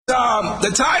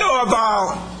The title of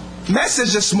our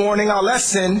message this morning, our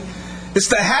lesson, is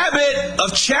the habit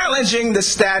of challenging the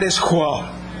status quo.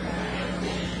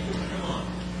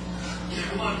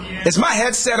 Is my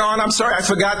headset on? I'm sorry, I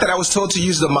forgot that I was told to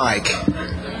use the mic.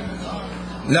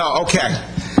 No, okay.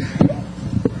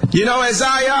 You know,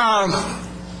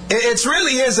 it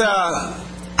really is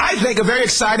I think a very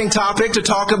exciting topic to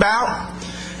talk about.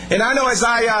 And I know as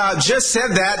I just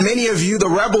said that, many of you, the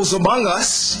rebels among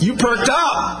us, you perked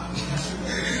up.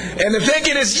 And the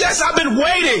thinking is, yes, I've been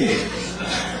waiting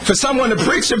for someone to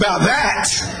preach about that.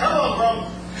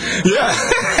 Yeah.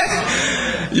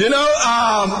 You know,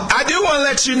 I do want to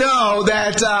let you know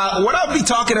that what I'll be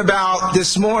talking about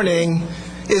this morning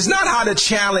is not how to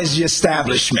challenge the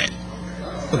establishment.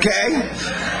 Okay?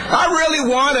 I really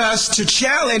want us to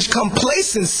challenge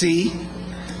complacency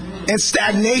and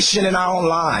stagnation in our own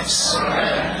lives.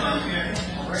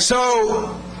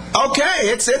 So, okay,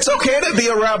 it's okay to be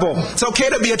a rebel. It's okay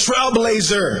to be a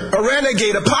trailblazer, a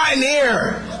renegade, a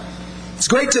pioneer. It's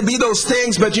great to be those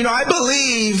things, but you know, I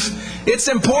believe it's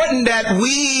important that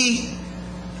we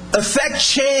affect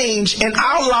change in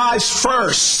our lives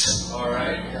first. All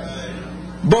right.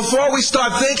 Before we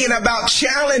start thinking about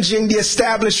challenging the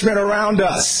establishment around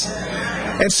us.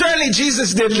 And certainly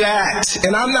Jesus did that,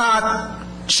 and I'm not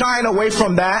shying away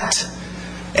from that.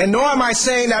 And nor am I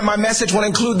saying that my message will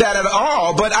include that at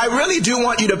all, but I really do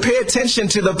want you to pay attention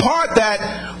to the part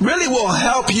that really will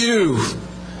help you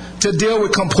to deal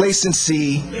with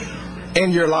complacency in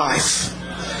your life.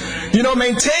 You know,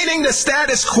 maintaining the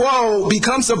status quo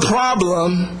becomes a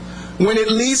problem when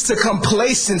it leads to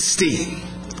complacency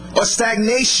or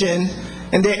stagnation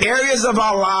in the areas of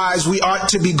our lives we ought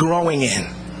to be growing in.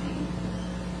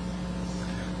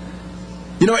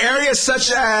 You know, areas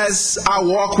such as our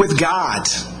walk with God.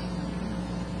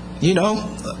 You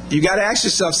know, you got to ask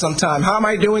yourself sometime, how am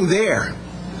I doing there?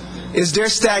 Is there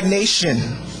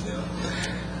stagnation?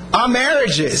 Our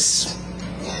marriages,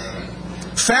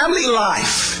 family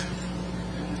life,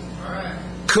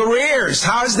 careers,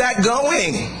 how's that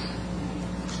going?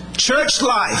 Church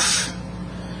life,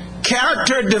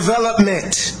 character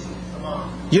development,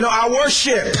 you know, our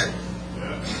worship,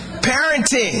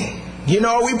 parenting. You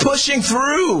know, are we pushing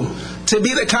through to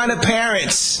be the kind of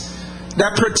parents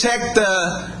that protect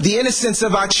the innocence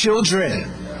of our children?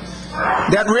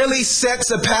 That really sets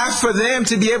a path for them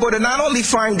to be able to not only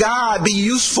find God, be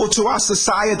useful to our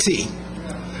society.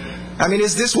 I mean,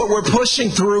 is this what we're pushing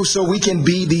through so we can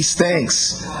be these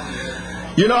things?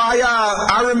 You know,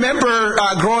 I remember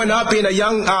growing up being a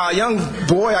young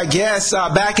boy, I guess,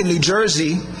 back in New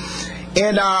Jersey.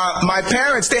 And my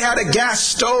parents, they had a gas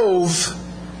stove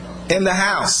in the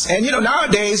house. And you know,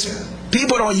 nowadays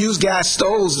people don't use gas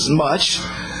stoves as much,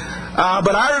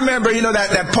 but I remember, you know,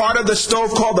 that part of the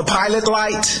stove called the pilot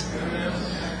light.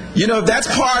 You know, if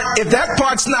that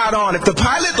part's not on, if the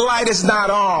pilot light is not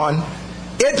on,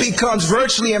 it becomes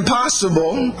virtually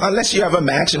impossible, unless you have a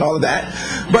match and all of that,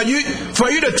 but for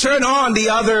you to turn on the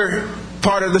other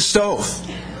part of the stove.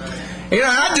 You know,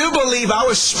 I do believe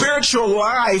our spiritual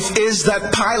life is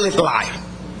that pilot light.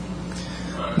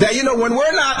 That, you know, when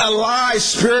we're not alive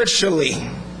spiritually,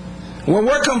 when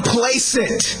we're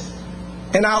complacent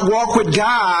in our walk with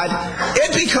God,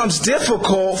 it becomes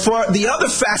difficult for the other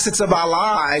facets of our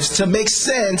lives to make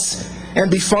sense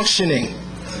and be functioning.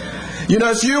 You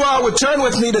know, if you would turn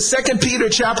with me to 2 Peter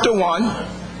chapter 1,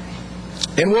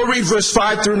 and we'll read verse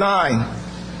 5 through 9.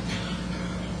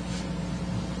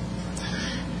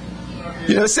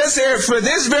 You know, it says here, for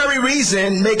this very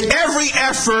reason, make every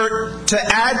effort to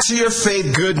add to your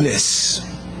faith goodness.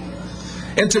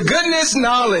 And to goodness,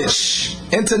 knowledge.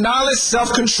 And to knowledge,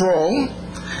 self-control.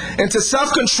 And to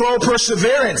self-control,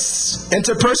 perseverance. And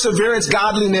to perseverance,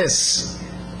 godliness.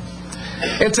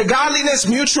 And to godliness,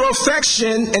 mutual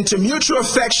affection. And to mutual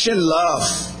affection, love.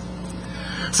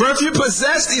 For if you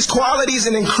possess these qualities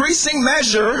in increasing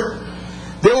measure,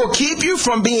 they will keep you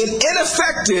from being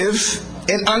ineffective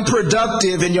and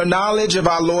unproductive in your knowledge of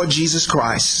our Lord Jesus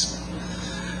Christ.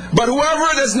 But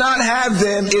whoever does not have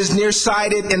them is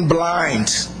nearsighted and blind,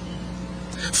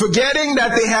 forgetting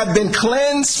that they have been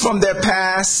cleansed from their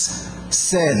past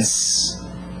sins.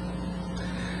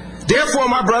 Therefore,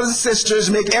 my brothers and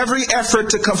sisters, make every effort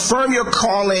to confirm your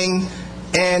calling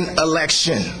and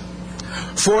election.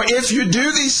 For if you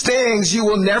do these things, you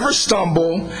will never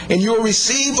stumble, and you will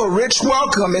receive a rich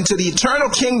welcome into the eternal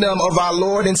kingdom of our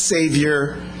Lord and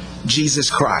Savior, Jesus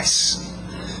Christ.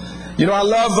 You know, I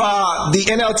love the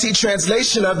NLT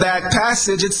translation of that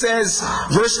passage. It says,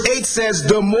 verse 8 says,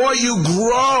 the more you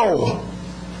grow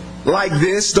like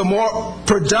this, the more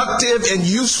productive and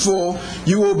useful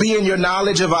you will be in your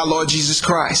knowledge of our Lord Jesus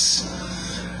Christ.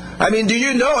 I mean, do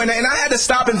you know, and I had to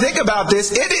stop and think about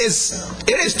this, it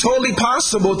is totally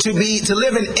possible to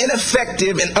live an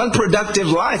ineffective and unproductive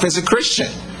life as a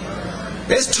Christian.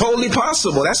 It's totally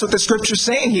possible. That's what the scripture's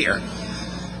saying here.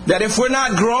 That if we're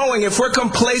not growing, if we're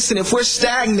complacent, if we're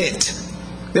stagnant,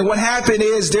 then what happened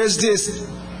is there's this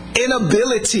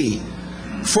inability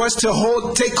for us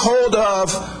to take hold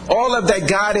of all of that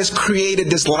God has created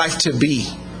this life to be.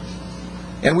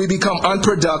 And we become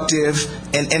unproductive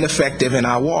and ineffective in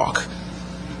our walk.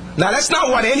 Now, that's not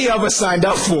what any of us signed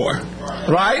up for,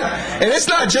 right? And it's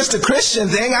not just a Christian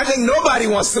thing. I think nobody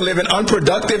wants to live an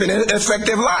unproductive and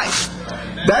ineffective life.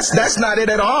 That's not it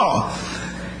at all.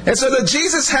 And so the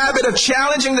Jesus habit of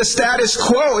challenging the status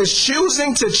quo is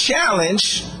choosing to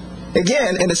challenge,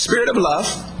 again, in the spirit of love,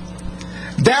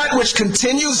 that which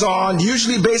continues on,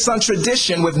 usually based on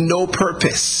tradition with no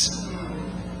purpose.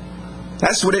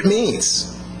 That's what it means.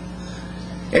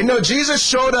 And no, Jesus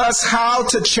showed us how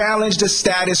to challenge the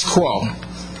status quo.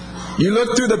 You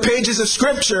look through the pages of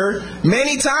Scripture,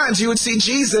 many times you would see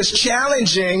Jesus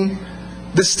challenging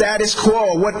the status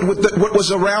quo, what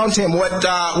was around him, what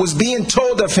was being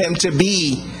told of him to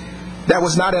be that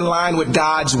was not in line with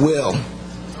God's will.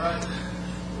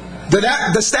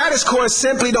 The status quo is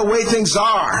simply the way things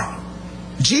are.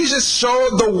 Jesus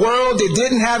showed the world they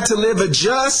didn't have to live a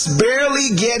just,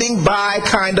 barely getting by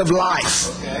kind of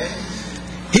life.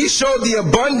 He showed the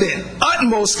abundant,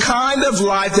 utmost kind of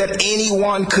life that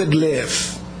anyone could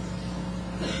live.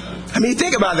 I mean,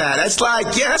 think about that. It's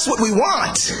like, yeah, that's what we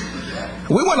want.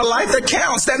 We want a life that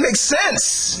counts, that makes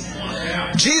sense.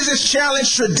 Jesus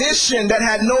challenged tradition that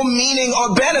had no meaning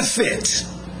or benefit.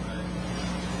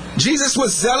 Jesus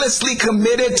was zealously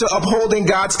committed to upholding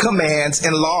God's commands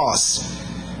and laws.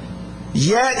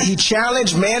 Yet he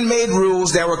challenged man-made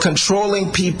rules that were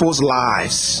controlling people's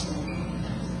lives.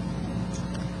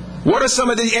 What are some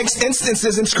of the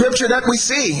instances in Scripture that we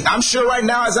see? I'm sure right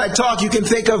now as I talk you can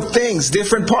think of things,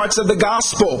 different parts of the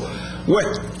gospel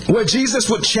where Jesus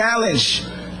would challenge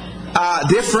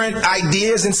different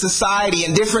ideas in society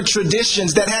and different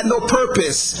traditions that had no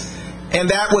purpose, and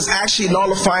that was actually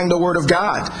nullifying the Word of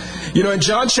God. You know, in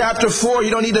John chapter 4,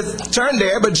 you don't need to turn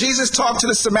there, but Jesus talked to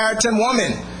the Samaritan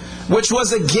woman, which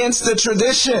was against the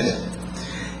tradition.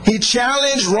 He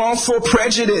challenged wrongful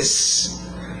prejudice.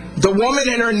 The woman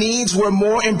and her needs were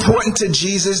more important to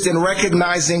Jesus than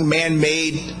recognizing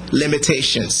man-made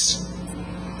limitations.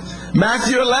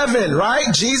 Matthew 11,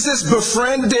 right? Jesus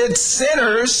befriended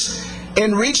sinners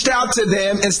and reached out to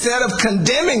them instead of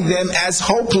condemning them as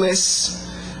hopeless,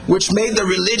 which made the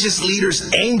religious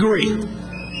leaders angry.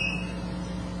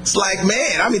 It's like,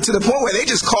 man, I mean, to the point where they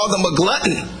just called him a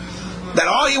glutton. That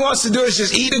all he wants to do is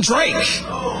just eat and drink.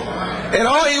 And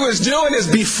all he was doing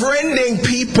is befriending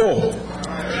people.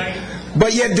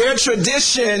 But yet their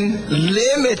tradition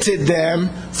limited them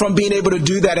from being able to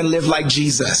do that and live like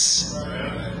Jesus.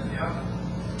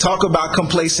 Talk about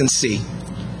complacency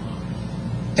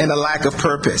and a lack of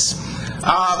purpose.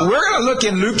 We're going to look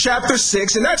in Luke chapter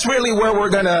 6, and that's really where we're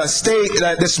going to stay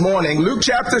this morning. Luke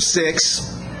chapter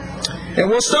 6, and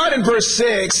we'll start in verse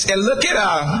 6 and look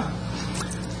at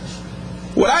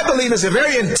what I believe is a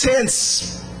very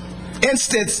intense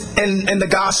instance in the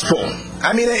gospel.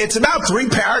 I mean, it's about 3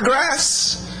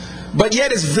 paragraphs, but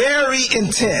yet it's very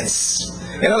intense.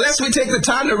 And unless we take the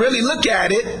time to really look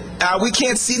at it, we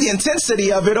can't see the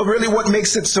intensity of it or really what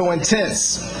makes it so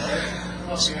intense.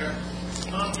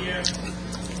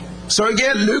 So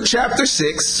again, Luke chapter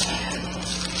 6.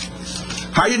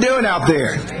 How you doing out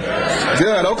there?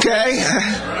 Good, okay.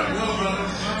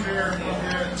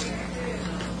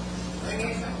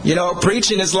 You know,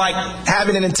 preaching is like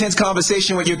having an intense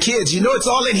conversation with your kids. You know it's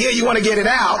all in here, you want to get it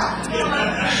out.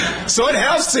 So it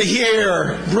helps to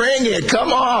hear, bring it,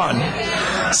 come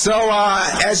on. So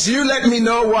as you let me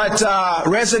know what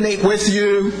resonate with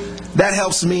you, that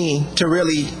helps me to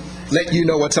really let you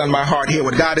know what's on my heart here,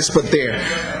 what God has put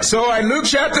there. So in Luke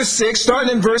chapter 6,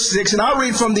 starting in verse 6, and I'll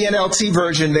read from the NLT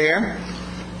version there.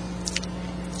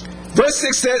 Verse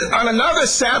 6 says, on another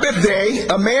Sabbath day,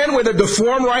 a man with a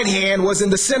deformed right hand was in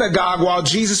the synagogue while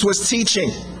Jesus was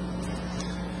teaching.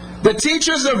 The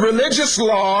teachers of religious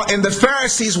law and the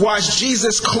Pharisees watched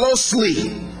Jesus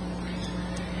closely.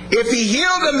 If he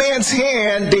healed the man's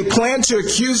hand, they planned to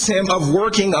accuse him of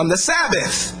working on the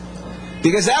Sabbath,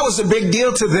 because that was a big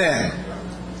deal to them.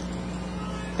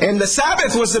 And the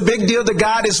Sabbath was a big deal to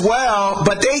God as well,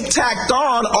 but they tacked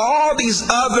on all these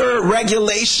other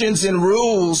regulations and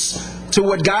rules to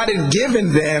what God had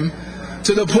given them,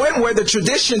 to the point where the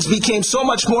traditions became so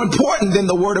much more important than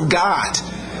the Word of God.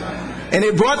 And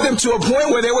it brought them to a point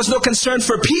where there was no concern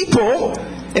for people,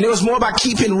 and it was more about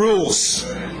keeping rules.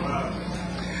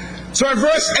 So in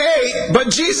verse 8, but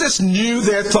Jesus knew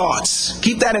their thoughts.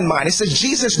 Keep that in mind. It says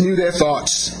Jesus knew their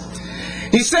thoughts.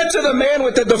 He said to the man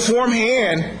with the deformed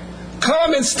hand,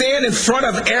 come and stand in front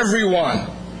of everyone.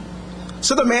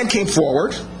 So the man came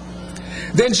forward.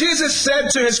 Then Jesus said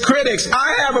to his critics,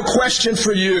 I have a question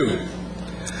for you.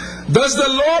 Does the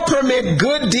law permit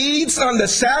good deeds on the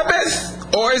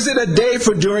Sabbath, or is it a day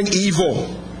for doing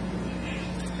evil?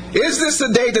 Is this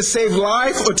a day to save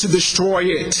life or to destroy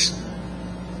it?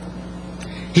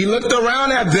 He looked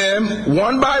around at them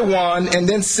one by one and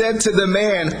then said to the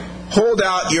man, hold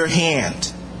out your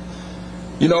hand.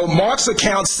 You know, Mark's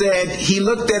account said he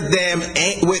looked at them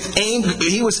with anger.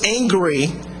 He was angry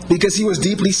because he was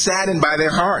deeply saddened by their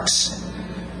hearts.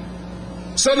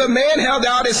 So the man held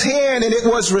out his hand and it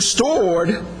was restored.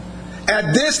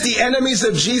 At this, the enemies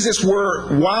of Jesus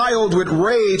were wild with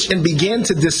rage and began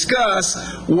to discuss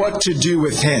what to do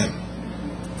with him.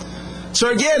 So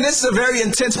again, this is a very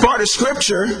intense part of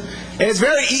Scripture, and it's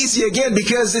very easy again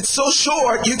because it's so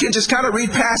short, you can just kind of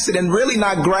read past it and really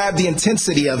not grab the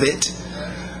intensity of it.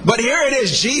 But here it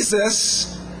is,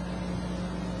 Jesus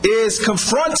is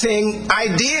confronting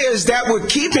ideas that were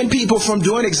keeping people from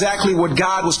doing exactly what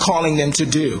God was calling them to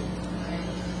do.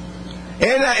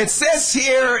 And it says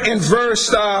here in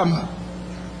verse 8,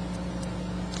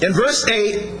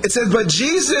 it says, but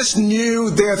Jesus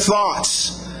knew their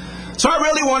thoughts. So I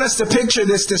really want us to picture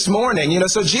this morning. You know,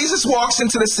 so Jesus walks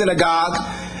into the synagogue,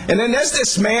 and then there's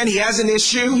this man, he has an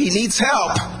issue, he needs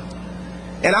help.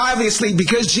 And obviously,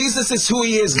 because Jesus is who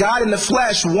he is, God in the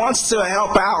flesh wants to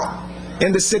help out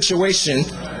in the situation.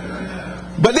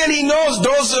 But then he knows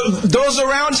those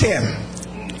around him.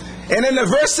 And in the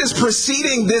verses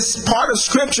preceding this part of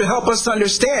Scripture help us to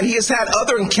understand he has had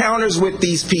other encounters with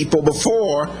these people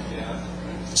before.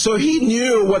 So he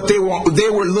knew what they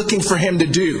were looking for him to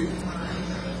do.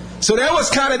 So there was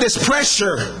kind of this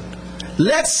pressure.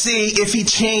 Let's see if he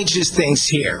changes things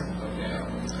here.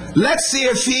 Let's see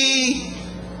if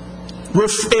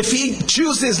he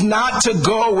chooses not to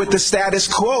go with the status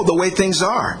quo, the way things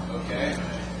are.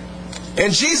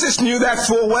 And Jesus knew that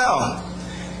full well.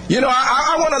 You know,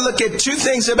 I want to look at two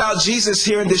things about Jesus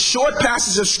here in this short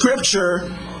passage of Scripture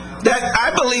that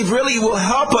I believe really will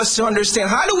help us to understand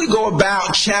how do we go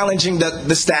about challenging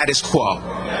the status quo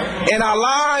in our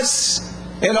lives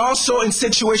and also in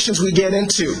situations we get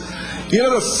into. You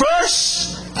know, the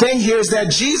first thing here is that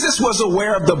Jesus was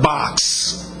aware of the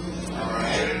box.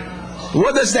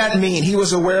 What does that mean? He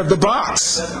was aware of the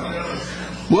box.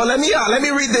 Well, let me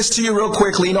read this to you real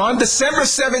quickly. You know, on December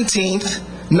 17th,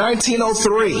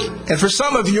 1903, and for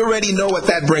some of you already know what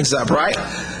that brings up, right?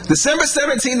 December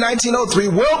 17, 1903,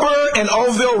 Wilbur and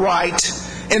Orville Wright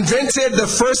invented the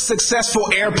first successful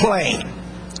airplane.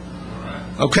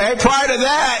 Okay, prior to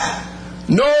that,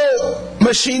 no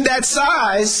machine that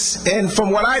size, and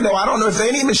from what I know, I don't know if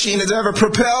any machine has ever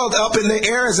propelled up in the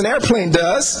air as an airplane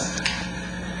does.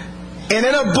 And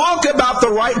in a book about the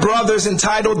Wright brothers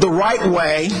entitled The Right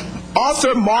Way,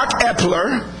 author Mark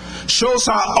Epler shows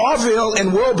how Orville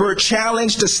and Wilbur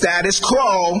challenged the status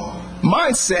quo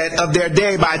mindset of their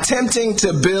day by attempting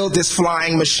to build this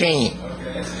flying machine.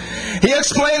 He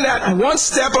explained that one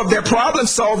step of their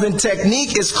problem-solving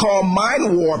technique is called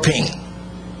mind warping.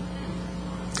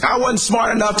 I wasn't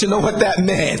smart enough to know what that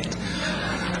meant.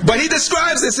 But he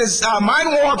describes this as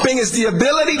mind warping is the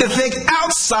ability to think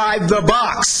outside the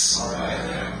box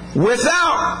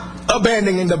without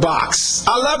abandoning the box.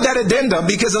 I love that addendum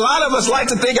because a lot of us like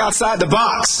to think outside the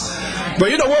box.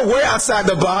 But you know what? We're outside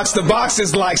the box. The box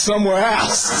is like somewhere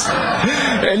else.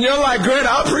 And you're like, Grant,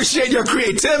 I appreciate your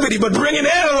creativity, but bring it in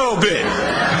a little bit.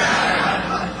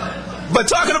 But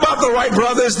talking about the Wright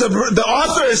brothers, the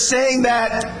author is saying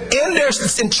that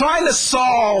in trying to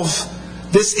solve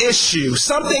this issue,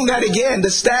 something that, again,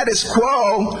 the status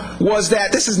quo was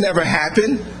that this has never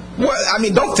happened. Well, I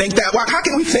mean, don't think that. How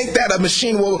can we think that a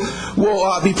machine will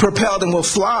be propelled and will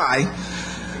fly?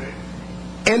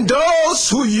 And those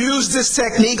who use this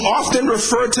technique often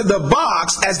refer to the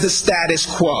box as the status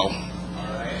quo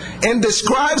and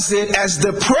describes it as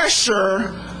the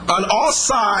pressure on all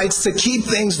sides to keep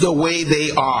things the way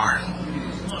they are.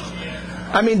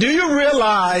 I mean, do you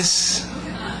realize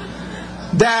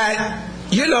that,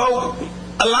 you know,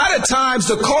 a lot of times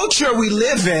the culture we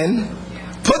live in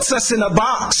puts us in a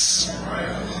box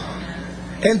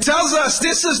and tells us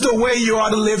this is the way you ought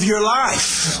to live your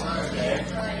life.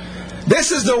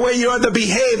 This is the way you ought to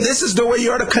behave. This is the way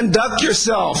you ought to conduct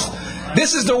yourself.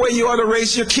 This is the way you ought to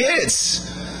raise your kids.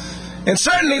 And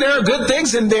certainly there are good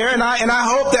things in there, and I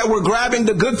hope that we're grabbing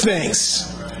the good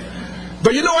things.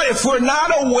 But you know what? If we're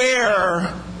not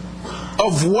aware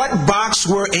of what box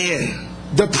we're in,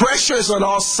 the pressures on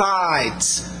all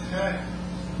sides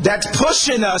that's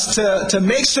pushing us to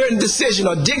make certain decisions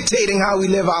or dictating how we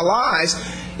live our lives,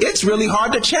 it's really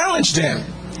hard to challenge them.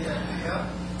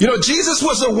 You know, Jesus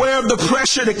was aware of the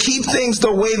pressure to keep things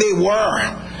the way they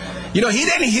were. You know, he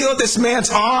didn't heal this man's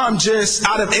arm just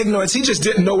out of ignorance. He just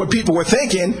didn't know what people were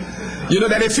thinking. You know,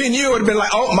 that if he knew, it would have been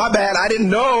like, oh, my bad, I didn't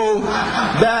know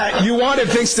that you wanted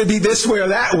things to be this way or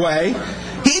that way.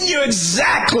 He knew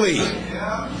exactly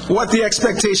what the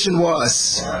expectation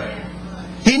was.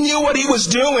 He knew what he was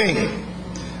doing.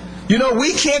 You know,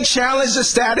 we can't challenge the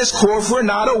status quo if we're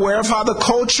not aware of how the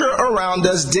culture around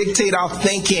us dictate our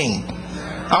thinking,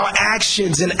 our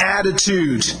actions and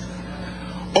attitude.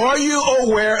 Are you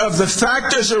aware of the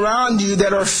factors around you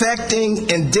that are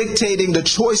affecting and dictating the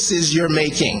choices you're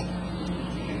making?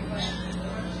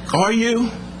 Are you?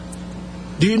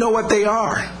 Do you know what they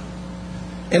are?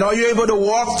 And are you able to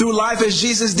walk through life as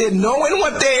Jesus did, knowing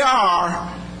what they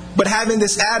are, but having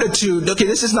this attitude, okay,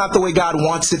 this is not the way God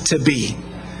wants it to be.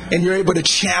 And you're able to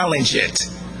challenge it.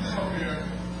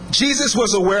 Jesus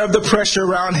was aware of the pressure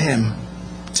around him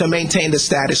to maintain the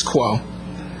status quo.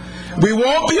 We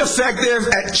won't be effective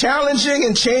at challenging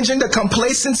and changing the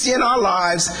complacency in our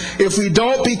lives if we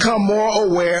don't become more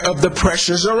aware of the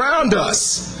pressures around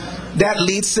us. That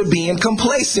leads to being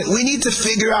complacent. We need to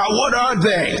figure out, what are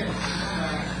they?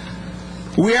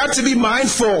 We have to be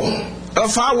mindful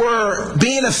of how we're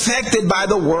being affected by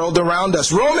the world around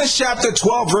us. Romans chapter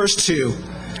 12, verse 2.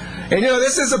 And you know,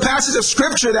 this is a passage of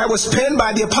scripture that was penned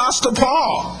by the Apostle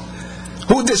Paul,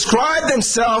 who described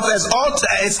himself as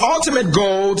his ultimate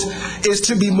goal is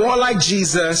to be more like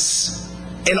Jesus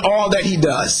in all that he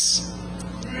does.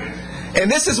 And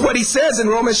this is what he says in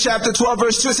Romans chapter 12,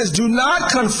 verse 2. It says, do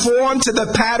not conform to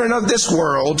the pattern of this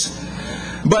world,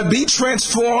 but be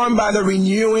transformed by the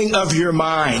renewing of your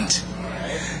mind.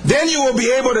 Then you will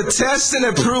be able to test and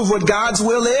approve what God's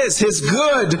will is, his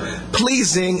good,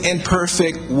 pleasing, and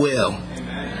perfect will.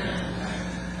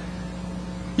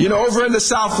 You know, over in the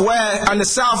Southwest, on the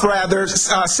South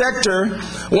sector,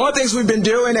 one of the things we've been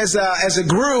doing as a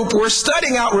group, we're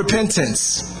studying out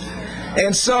repentance.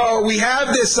 And so we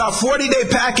have this 40-day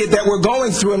packet that we're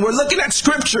going through, and we're looking at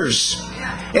scriptures.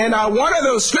 And one of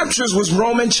those scriptures was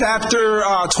Romans chapter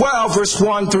 12, verse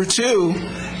 1 through 2.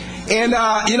 And,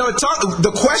 you know,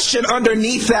 the question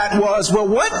underneath that was, well,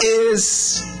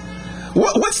 what's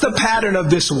the pattern of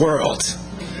this world?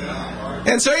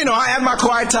 And so, you know, I had my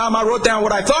quiet time. I wrote down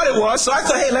what I thought it was. So I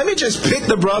thought, hey, let me just pick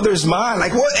the brother's mind.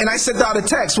 Like, what? And I sent out a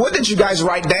text. What did you guys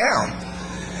write down?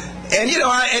 And, you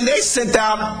know, and they sent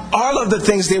out all of the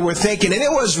things they were thinking. And it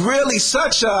was really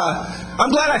I'm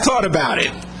glad I thought about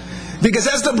it. Because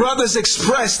as the brothers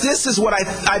expressed, this is what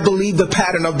I believe the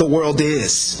pattern of the world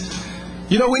is.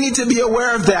 You know, we need to be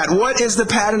aware of that. What is the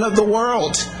pattern of the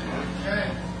world?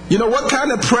 You know, what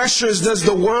kind of pressures does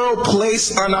the world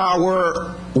place on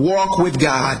our walk with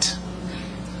God?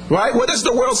 Right? What does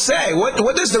the world say?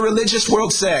 What does the religious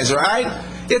world say, right?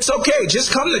 It's okay.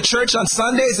 Just come to church on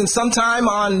Sundays and sometime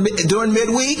during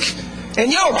midweek, and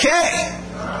you're okay.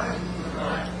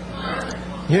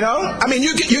 You know? I mean,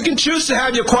 you can choose to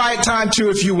have your quiet time too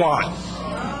if you want.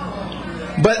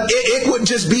 But it would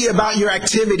just be about your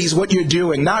activities, what you're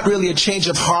doing, not really a change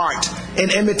of heart and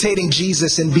imitating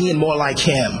Jesus and being more like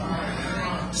him.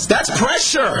 That's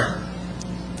pressure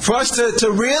for us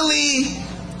to really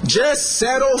just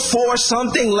settle for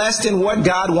something less than what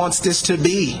God wants this to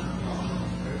be.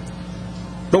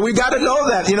 But we got to know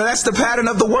that, you know, that's the pattern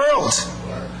of the world.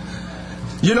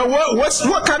 You know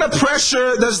what kind of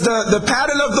pressure does the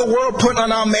pattern of the world put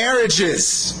on our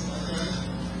marriages?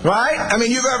 Right? I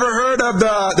mean, you've ever heard of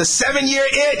the 7-year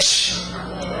itch?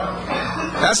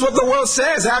 That's what the world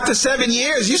says. After 7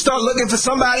 years, you start looking for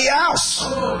somebody else.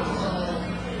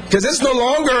 Because it's no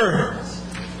longer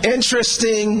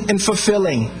interesting and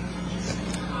fulfilling.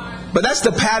 But that's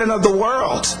the pattern of the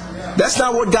world. That's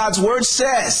not what God's word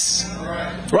says.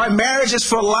 Right? Marriage is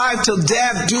for life, till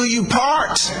death do you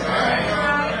part.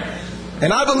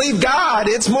 And I believe God,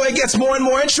 it gets more and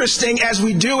more interesting as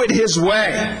we do it his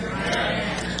way.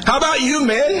 How about you,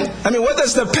 men? I mean, what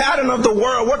does the pattern of the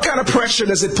world, what kind of pressure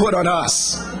does it put on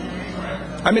us?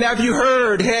 I mean, have you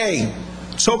heard, hey,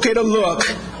 it's okay to look,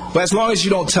 but as long as you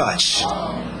don't touch?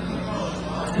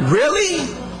 Really?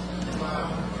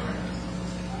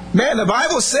 Man, the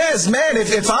Bible says, man,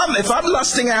 if I'm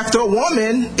lusting after a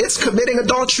woman, it's committing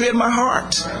adultery in my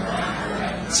heart.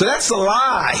 So that's a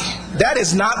lie. That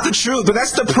is not the truth. But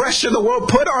that's the pressure the world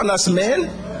put on us, men,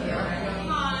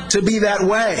 to be that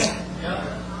way.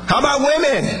 How about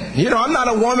women? You know, I'm not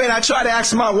a woman. I tried to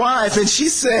ask my wife, and she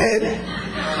said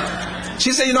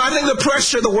She said, I think the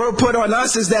pressure the world put on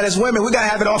us is that as women, we got to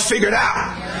have it all figured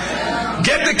out.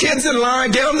 Get the kids in line,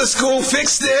 get them to school,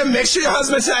 fix them, make sure your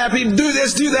husband's happy, do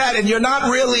this, do that. And you're not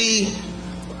really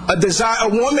a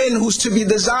woman who's to be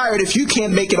desired if you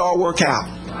can't make it all work out.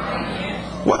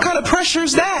 What kind of pressure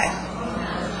is that?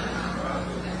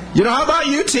 How about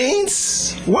you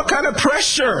teens? What kind of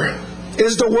pressure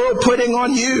is the world putting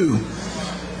on you?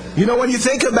 When you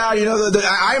think about it,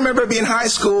 I remember being in high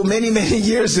school many, many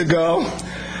years ago,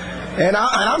 and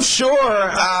I'm sure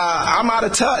I'm out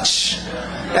of touch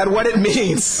at what it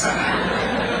means.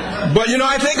 But,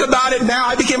 I think about it now.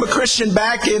 I became a Christian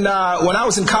back in when I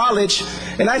was in college,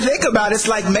 and I think about it, it's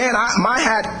like, man, I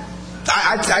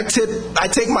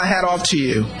take my hat off to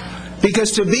you.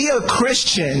 Because to be a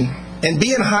Christian and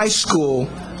be in high school,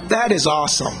 that is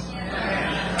awesome.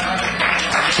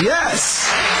 Yes.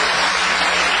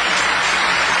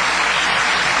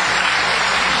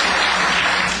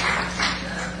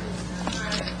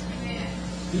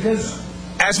 Because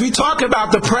as we talk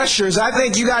about the pressures, I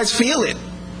think you guys feel it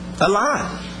a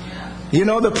lot.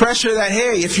 The pressure that,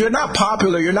 hey, if you're not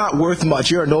popular, you're not worth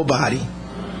much, you're a nobody.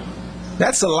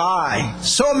 That's a lie.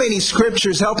 So many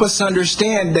scriptures help us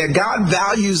understand that God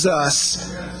values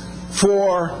us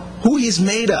for who He's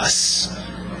made us.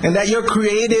 And that you're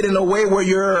created in a way where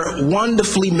you're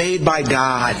wonderfully made by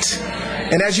God.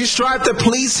 And as you strive to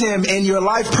please Him in your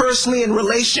life personally, in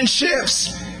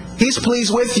relationships, He's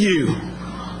pleased with you.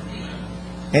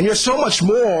 And you're so much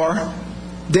more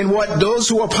than what those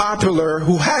who are popular,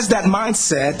 who has that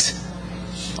mindset,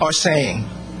 are saying.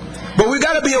 But we've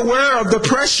got to be aware of the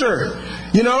pressure.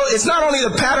 It's not only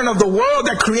the pattern of the world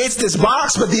that creates this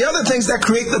box, but the other things that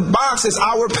create the box is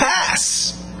our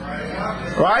past.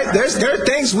 Right? There are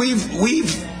things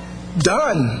we've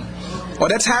done or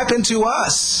that's happened to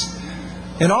us.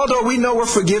 And although we know we're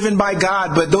forgiven by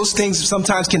God, but those things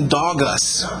sometimes can dog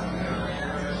us.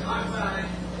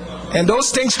 And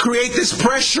those things create this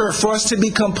pressure for us to be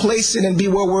complacent and be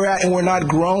where we're at, and we're not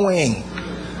growing.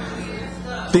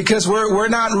 Because we're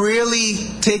not really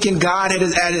taking God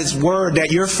at His word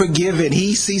that you're forgiven.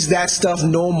 He sees that stuff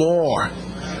no more.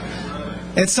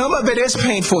 And some of it is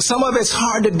painful. Some of it's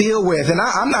hard to deal with. And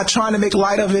I'm not trying to make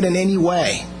light of it in any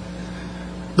way.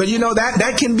 But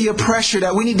that can be a pressure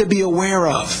that we need to be aware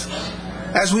of.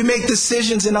 As we make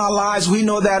decisions in our lives, we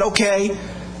know that, okay,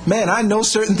 man, I know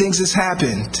certain things has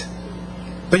happened.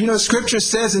 But the scripture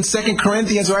says in 2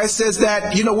 Corinthians, right, it says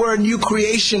that, we're a new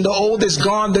creation. The old is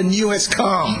gone, the new has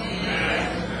come.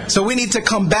 So we need to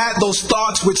combat those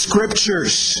thoughts with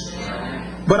scriptures.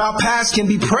 But our past can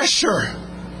be pressure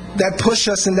that push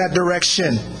us in that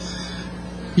direction.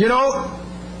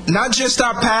 Not just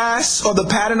our past or the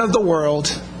pattern of the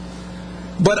world,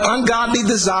 but ungodly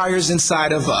desires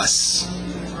inside of us.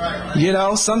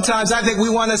 Sometimes I think we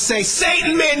want to say,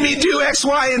 Satan made me do X,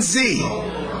 Y, and Z.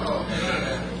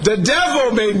 The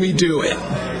devil made me do it.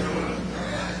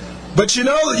 But you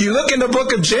look in the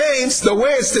book of James, the way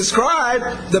it's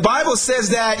described, the Bible says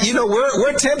that,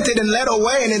 we're tempted and led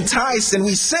away and enticed, and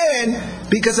we sin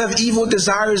because of evil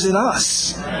desires in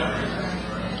us.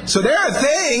 So there are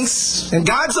things, and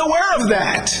God's aware of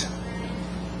that.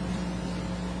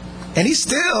 And He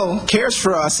still cares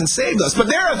for us and saved us. But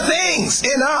there are things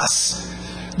in us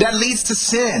that leads to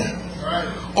sin.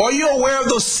 Are you aware of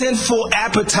those sinful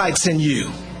appetites in you?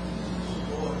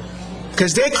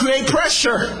 Because they create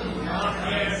pressure.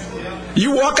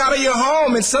 You walk out of your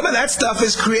home and some of that stuff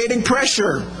is creating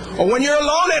pressure. Or when you're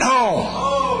alone at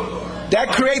home, that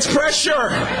creates pressure.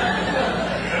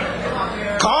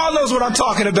 Carl knows what I'm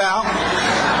talking about.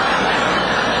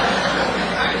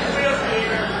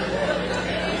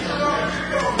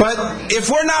 But if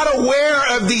we're not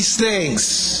aware of these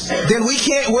things, then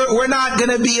we're not going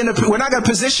to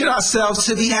position ourselves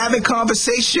to be having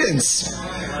conversations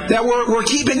that we're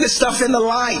keeping this stuff in the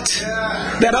light,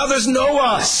 that others know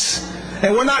us,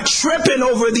 and we're not tripping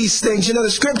over these things. The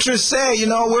scriptures say,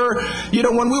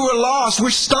 when we were lost,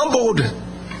 we stumbled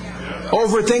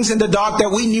over things in the dark that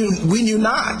we knew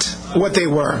not what they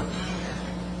were.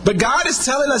 But God is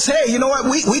telling us, hey, you know what?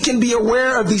 We can be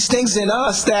aware of these things in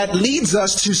us that leads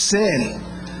us to sin.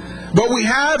 But we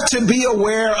have to be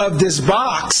aware of this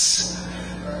box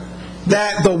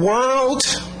that the world,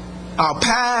 our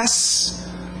past,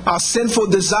 our sinful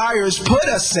desires put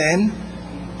us in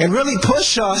and really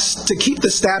push us to keep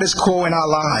the status quo in our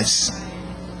lives.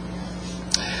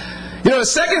 The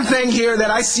second thing here that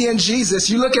I see in Jesus,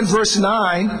 you look in verse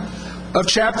 9 of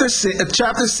chapter 6,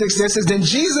 there says, then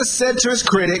Jesus said to His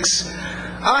critics,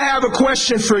 I have a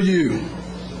question for you.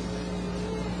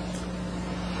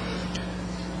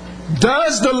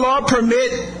 Does the law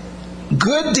permit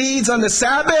good deeds on the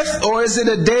Sabbath, or is it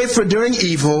a day for doing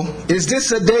evil? Is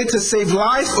this a day to save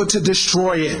life or to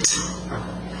destroy it?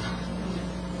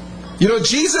 You know,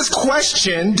 Jesus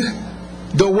questioned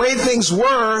the way things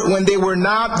were when they were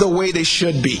not the way they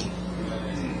should be.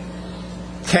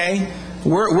 Okay?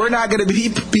 We're not going to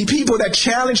be people that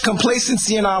challenge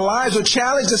complacency in our lives or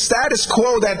challenge the status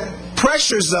quo that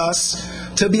pressures us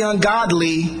to be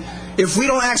ungodly if we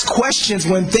don't ask questions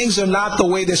when things are not the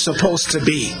way they're supposed to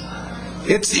be.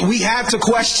 We have to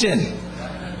question.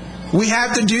 We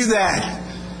have to do that.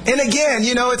 And again,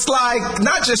 you know, it's like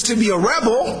not just to be a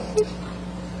rebel,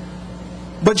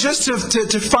 but just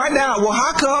to find out, well,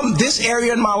 how come this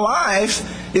area in my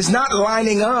life is not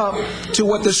lining up to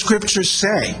what the scriptures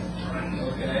say?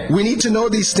 We need to know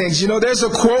these things. You know, there's a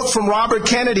quote from Robert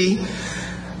Kennedy,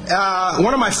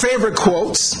 one of my favorite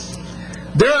quotes.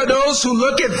 There are those who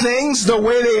look at things the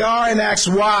way they are and ask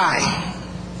why.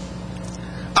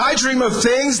 I dream of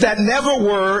things that never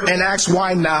were and ask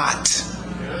why not.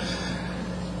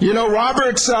 You know,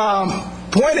 Robert's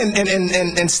point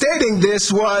in stating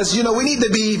this was, you know, we need to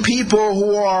be people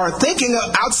who are thinking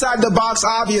outside the box,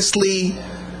 obviously,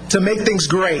 to make things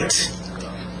great.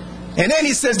 And then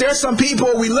he says there are some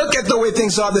people, we look at the way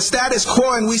things are, the status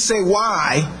quo, and we say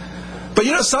why. But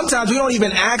you know, sometimes we don't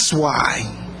even ask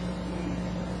why.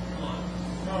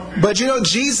 But you know,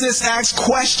 Jesus asks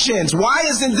questions. Why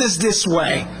isn't this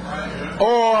way?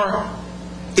 Or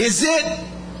is it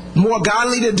more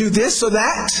godly to do this or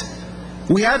that?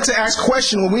 We have to ask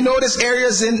questions. When we notice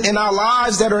areas in our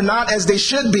lives that are not as they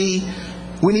should be,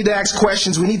 we need to ask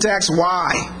questions. We need to ask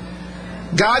why.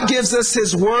 God gives us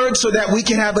His word so that we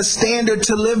can have a standard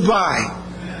to live by.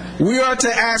 We are to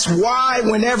ask why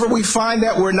whenever we find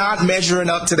that we're not measuring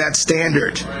up to that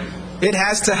standard. It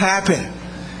has to happen.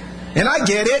 And I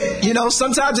get it. You know,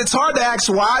 sometimes it's hard to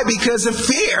ask why because of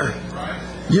fear.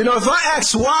 You know, if I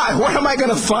ask why, what am I going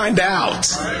to find out?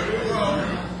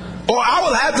 Or I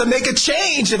will have to make a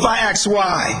change if I ask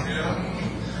why.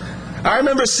 I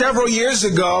remember several years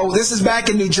ago, this is back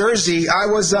in New Jersey, I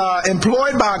was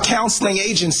employed by a counseling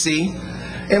agency,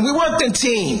 and we worked in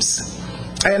teams.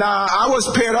 And I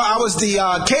was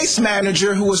the case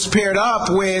manager who was paired up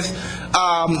with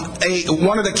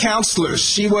one of the counselors.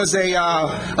 She was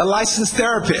a licensed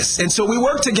therapist. And so we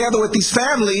worked together with these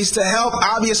families to help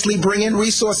obviously bring in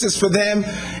resources for them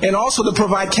and also to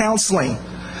provide counseling.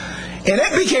 And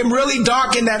it became really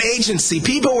dark in that agency.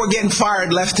 People were getting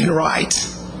fired left and right.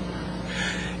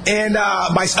 And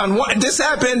this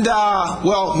happened,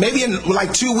 maybe in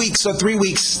like 2 weeks or 3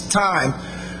 weeks' time.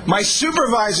 My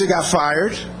supervisor got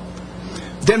fired.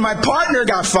 Then my partner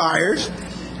got fired.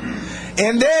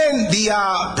 And then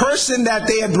the person that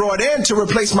they had brought in to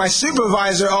replace my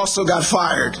supervisor also got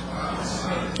fired.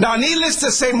 Now, needless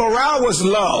to say, morale was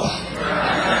low.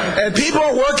 And people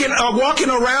are walking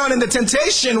around, and the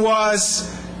temptation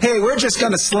was, hey, we're just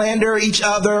going to slander each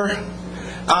other.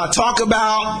 Talk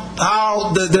about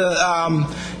how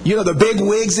the big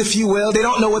wigs, if you will, they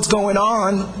don't know what's going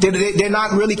on. They're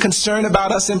not really concerned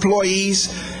about us employees.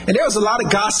 And there was a lot of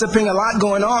gossiping, a lot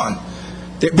going on.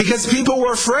 Because people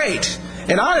were afraid.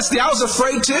 And honestly, I was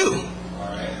afraid too.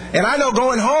 And I know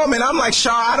going home, and I'm like,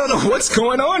 Shaw, I don't know what's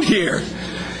going on here.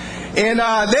 And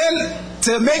then,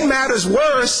 to make matters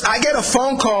worse, I get a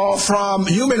phone call from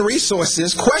Human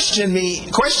Resources questioning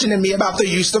me about the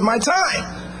use of my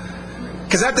time.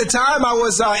 Because at the time I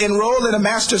was enrolled in a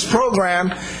master's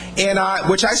program, and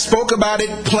which I spoke about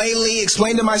it plainly,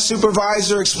 explained to my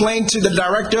supervisor, explained to the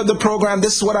director of the program,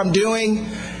 this is what I'm doing.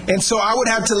 And so I would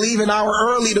have to leave an hour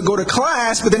early to go to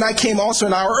class, but then I came also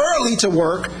an hour early to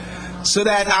work so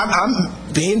that I'm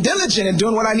being diligent and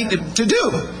doing what I need to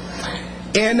do.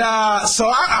 And so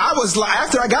I was,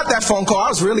 after I got that phone call, I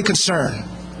was really concerned.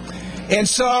 And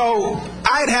so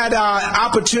I'd had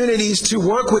opportunities to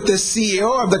work with the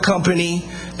CEO of the company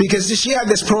because she had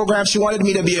this program. She wanted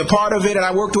me to be a part of it, and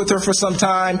I worked with her for some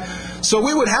time. So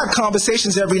we would have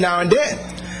conversations every now and then.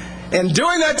 And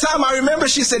during that time, I remember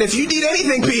she said, if you need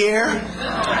anything, Pierre,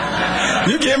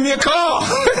 you give me a call.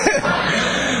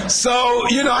 So,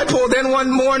 I pulled in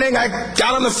one morning, I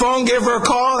got on the phone, gave her a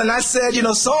call, and I said,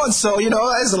 so-and-so,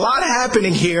 there's a lot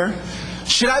happening here.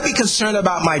 Should I be concerned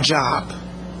about my job?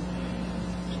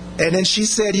 And then she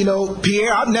said,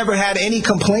 Pierre, I've never had any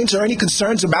complaints or any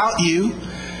concerns about you.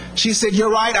 She said, you're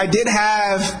right, I did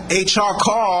have HR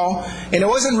call, and it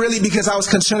wasn't really because I was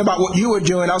concerned about what you were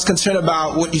doing. I was concerned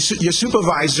about what your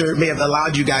supervisor may have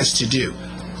allowed you guys to do.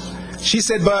 She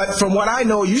said, but from what I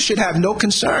know, you should have no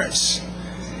concerns.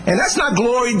 And that's not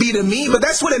glory be to me, but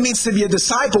that's what it means to be a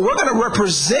disciple. We're going to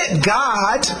represent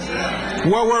God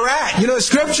where we're at. You know, the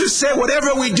scriptures say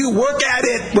whatever we do, work at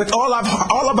it with all of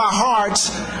our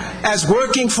hearts as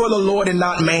working for the Lord and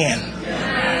not man.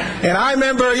 And I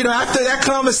remember, after that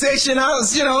conversation, I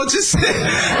was, just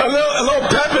a little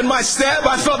pep in my step.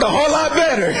 I felt a whole lot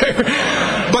better.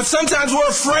 But sometimes we're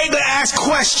afraid to ask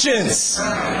questions.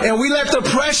 And we let the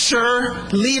pressure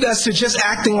lead us to just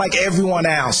acting like everyone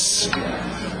else.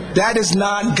 That is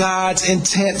not God's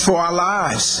intent for our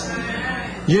lives.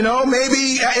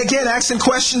 Maybe, again, asking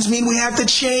questions mean we have to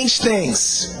change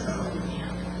things.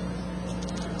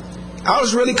 I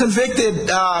was really convicted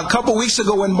a couple weeks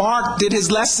ago when Mark did his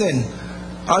lesson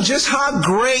on just how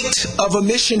great of a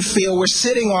mission field we're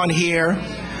sitting on here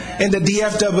in the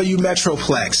DFW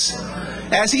Metroplex.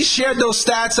 As he shared those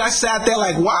stats, I sat there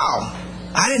like, wow,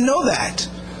 I didn't know that.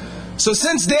 So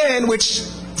since then, which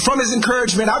from his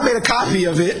encouragement, I've made a copy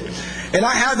of it, and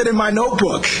I have it in my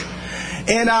notebook.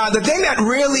 And the thing that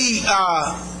really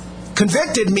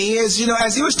convicted me is,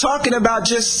 as he was talking about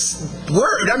just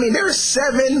word, there are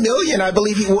 7 million, I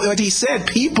believe what he said,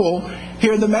 people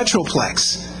here in the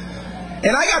Metroplex.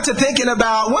 And I got to thinking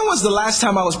about, when was the last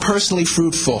time I was personally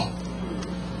fruitful?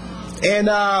 And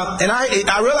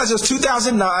I realized it was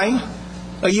 2009,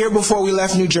 a year before we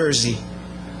left New Jersey.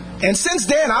 And since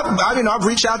then, I've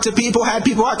reached out to people, had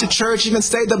people out to church, even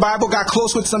studied the Bible, got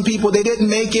close with some people. They didn't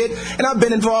make it. And I've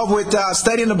been involved with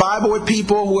studying the Bible with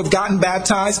people who have gotten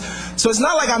baptized. So it's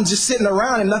not like I'm just sitting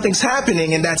around and nothing's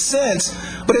happening in that sense.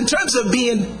 But in terms of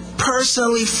being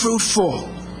personally fruitful.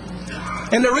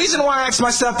 And the reason why I asked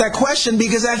myself that question,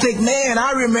 because I think, man,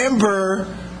 I remember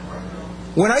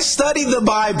when I studied the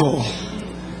Bible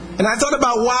and I thought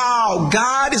about, wow,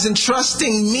 God is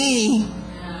entrusting me,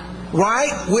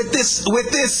 right, with this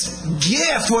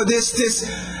gift or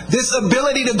this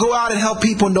ability to go out and help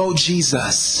people know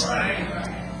Jesus.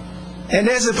 And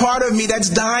there's a part of me that's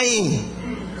dying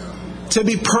to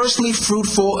be personally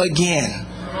fruitful again.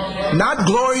 Not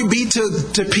glory be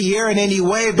to Pierre in any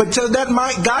way, but to that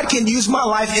God can use my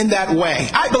life in that way.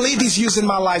 I believe He's using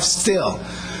my life still.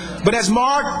 But as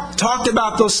Mark talked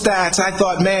about those stats, I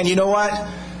thought, man, you know what?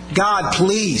 God,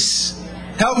 please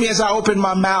help me as I open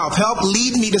my mouth. Help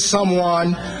lead me to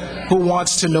someone who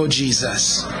wants to know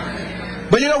Jesus.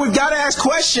 But we've got to ask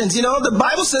questions. The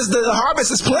Bible says the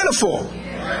harvest is plentiful.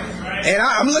 And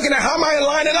I'm looking at how am I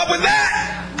lining up with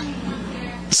that?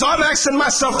 So I'm asking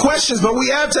myself questions, but we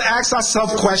have to ask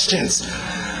ourselves questions.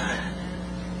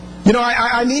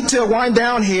 I need to wind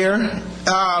down here.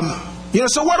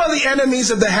 So what are the enemies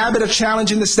of the habit of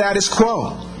challenging the status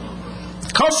quo?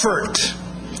 Comfort.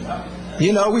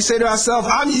 We say to ourselves,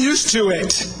 I'm used to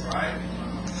it.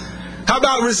 How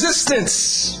about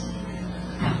resistance?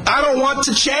 I don't want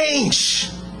to change.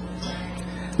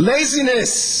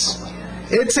 Laziness.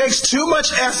 It takes too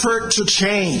much effort to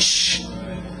change.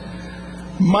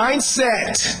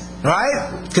 Mindset,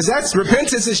 right? Because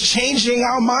repentance is changing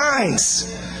our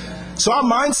minds. So our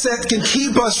mindset can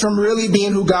keep us from really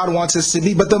being who God wants us to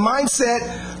be. But the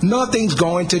mindset, nothing's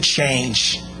going to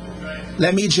change.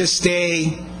 Let me just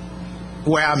stay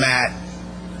where I'm at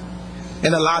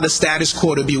and allow the status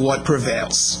quo to be what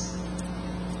prevails.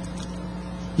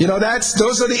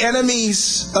 Those are the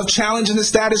enemies of challenging the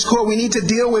status quo. We need to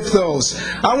deal with those.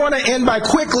 I want to end by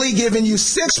quickly giving you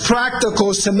 6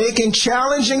 practicals to making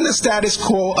challenging the status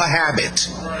quo a habit.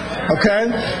 Okay?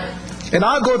 And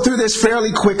I'll go through this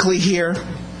fairly quickly here.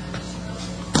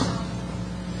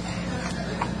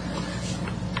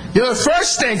 The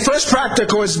first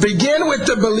practical is begin with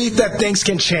the belief that things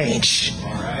can change.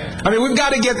 We've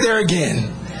got to get there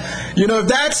again. If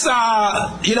that's,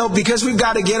 because we've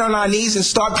got to get on our knees and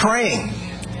start praying,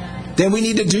 then we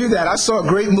need to do that. I saw a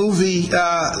great movie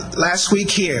last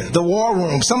week here, The War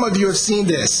Room. Some of you have seen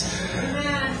this.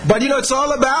 But, it's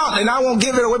all about, and I won't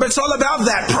give it away, but it's all about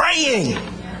that, praying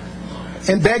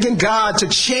and begging God to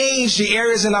change the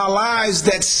areas in our lives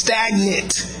that's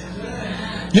stagnant.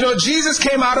 Jesus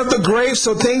came out of the grave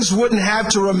so things wouldn't have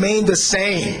to remain the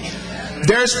same.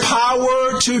 There's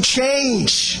power to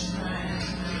change.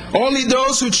 Only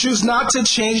those who choose not to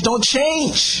change don't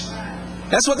change.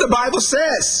 That's what the Bible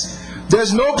says.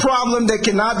 There's no problem that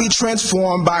cannot be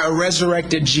transformed by a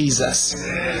resurrected Jesus.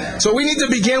 So we need to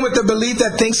begin with the belief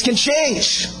that things can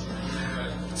change.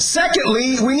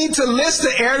 Secondly, we need to list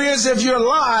the areas of your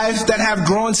life that have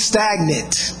grown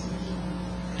stagnant.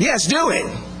 Yes, do it.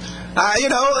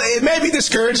 It may be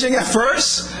discouraging at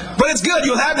first, but it's good.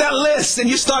 You'll have that list and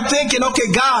you start thinking, okay,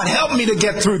 God, help me to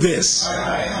get through this.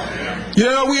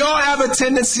 We all have a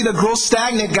tendency to grow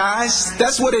stagnant, guys.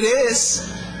 That's what it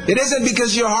is. It isn't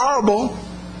because you're horrible.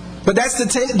 But that's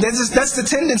the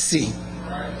tendency,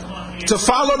 to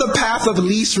follow the path of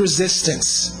least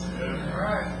resistance.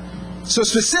 So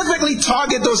specifically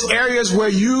target those areas where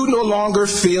you no longer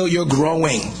feel you're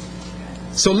growing.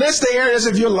 So list the areas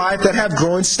of your life that have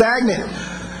grown stagnant.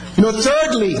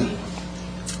 Thirdly,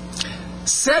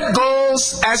 set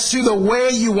goals as to the way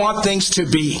you want things to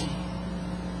be.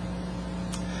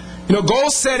 Goal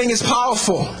setting is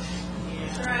powerful.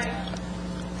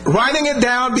 Writing it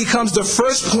down becomes the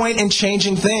first point in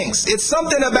changing things. It's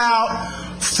something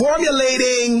about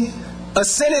formulating a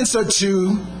sentence or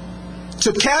two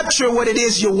to capture what it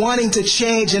is you're wanting to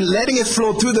change and letting it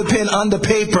flow through the pen on the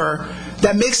paper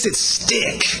that makes it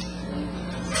stick.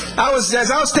 As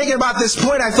I was thinking about this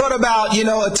point, I thought about,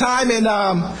 a time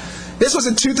this was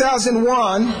in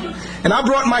 2001, and I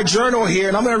brought my journal here,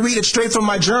 and I'm going to read it straight from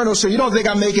my journal so you don't think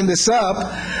I'm making this up.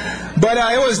 But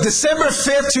it was December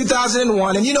 5th,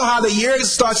 2001, and you know how the year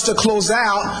starts to close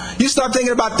out. You start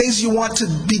thinking about things you want to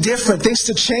be different, things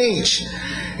to change.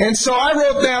 And so I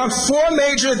wrote down 4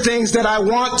 major things that I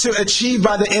want to achieve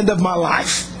by the end of my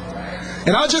life.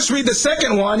 And I'll just read the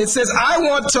second one. It says, I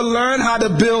want to learn how to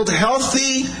build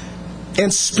healthy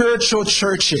and spiritual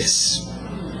churches.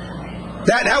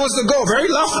 That was the goal. Very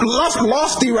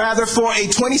lofty, rather, for a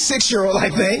 26-year-old, I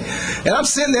think. And I'm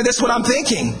sitting there, that's what I'm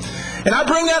thinking. And I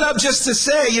bring that up just to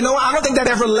say, I don't think that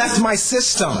ever left my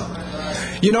system.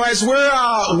 As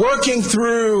we're working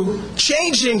through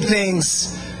changing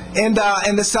things in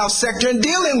the South sector and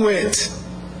dealing with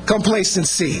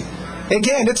complacency.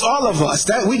 Again, it's all of us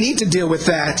that we need to deal with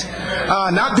that.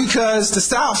 Not because the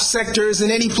South sector is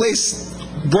in any place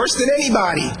worse than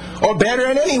anybody or better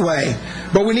in any way,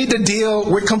 but we need to deal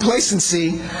with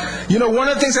complacency. One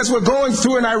of the things as we're going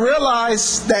through, and I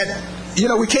realized that,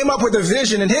 we came up with a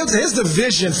vision, and here's the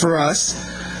vision for us: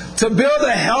 to build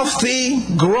a healthy,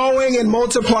 growing, and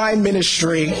multiplying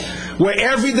ministry where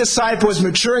every disciple is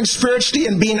maturing spiritually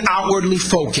and being outwardly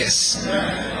focused.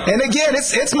 And again,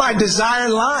 it's my desire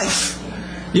in life.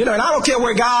 And I don't care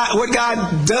what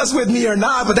God does with me or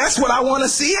not, but that's what I want to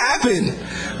see happen.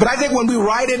 But I think when we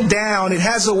write it down, it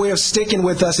has a way of sticking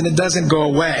with us and it doesn't go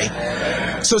away.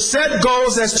 So set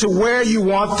goals as to where you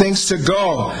want things to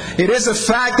go. It is a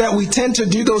fact that we tend to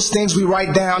do those things we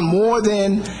write down more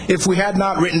than if we had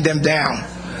not written them down.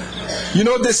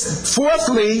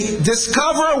 Fourthly,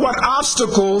 discover what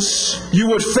obstacles you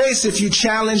would face if you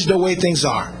challenge the way things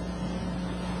are.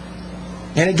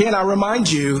 And again, I remind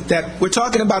you that we're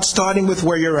talking about starting with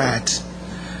where you're at.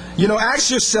 Ask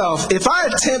yourself, if I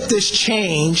attempt this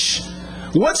change,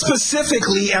 what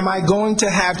specifically am I going to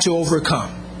have to overcome?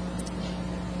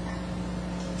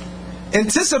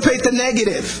 Anticipate the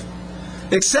negative.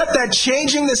 Accept that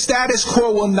changing the status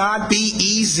quo will not be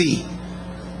easy.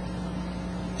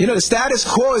 The status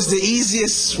quo is the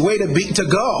easiest way to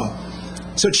go.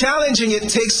 So challenging it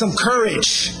takes some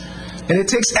courage and it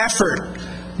takes effort.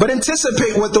 But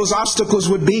anticipate what those obstacles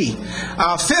would be.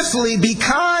 Fifthly, be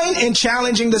kind in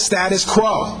challenging the status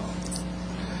quo.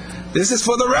 This is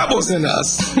for the rebels in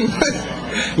us.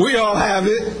 We all have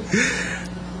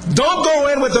it. Don't go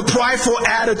in with a prideful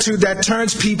attitude that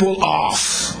turns people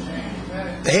off.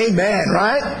 Amen,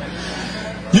 right?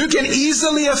 You can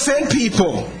easily offend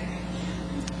people.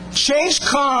 Change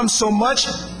comes so much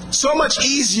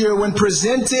easier when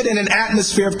presented in an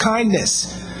atmosphere of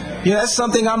kindness. That's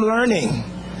something I'm learning.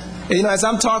 As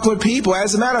I'm talking with people,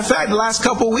 as a matter of fact, the last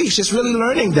couple of weeks, just really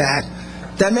learning that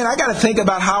man, I got to think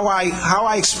about how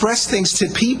I express things to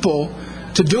people,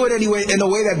 to do it anyway in a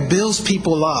way that builds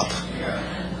people up,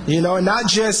 and not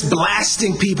just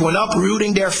blasting people and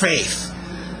uprooting their faith.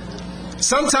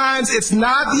 Sometimes it's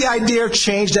not the idea of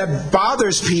change that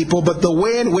bothers people, but the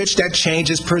way in which that change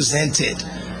is presented.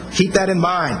 Keep that in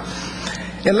mind.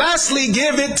 And lastly,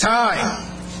 give it time.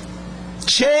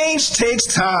 Change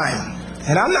takes time.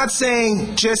 And I'm not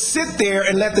saying just sit there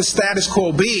and let the status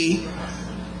quo be,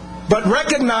 but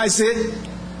recognize it,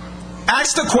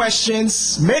 ask the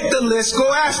questions, make the list,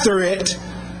 go after it,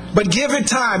 but give it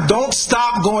time. Don't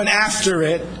stop going after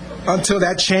it until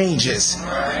that changes.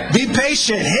 Be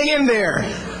patient, hang in there.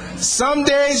 Some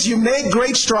days you make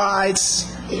great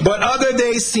strides, but other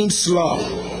days seem slow.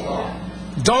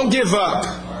 Don't give up.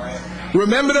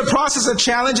 Remember, the process of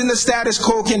challenging the status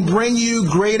quo can bring you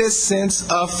greatest sense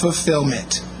of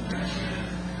fulfillment.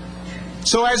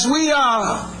 So as we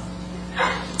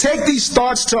take these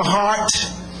thoughts to heart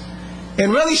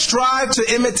and really strive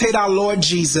to imitate our Lord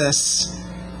Jesus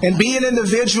and being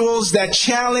individuals that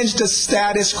challenge the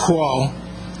status quo,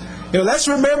 let's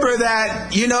remember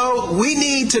that, we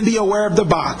need to be aware of the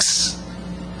box.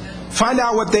 Find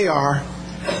out what they are.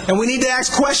 And we need to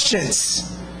ask questions.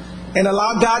 and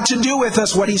allow God to do with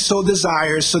us what He so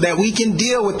desires so that we can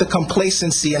deal with the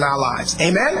complacency in our lives.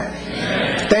 Amen?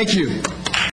 Amen. Thank you.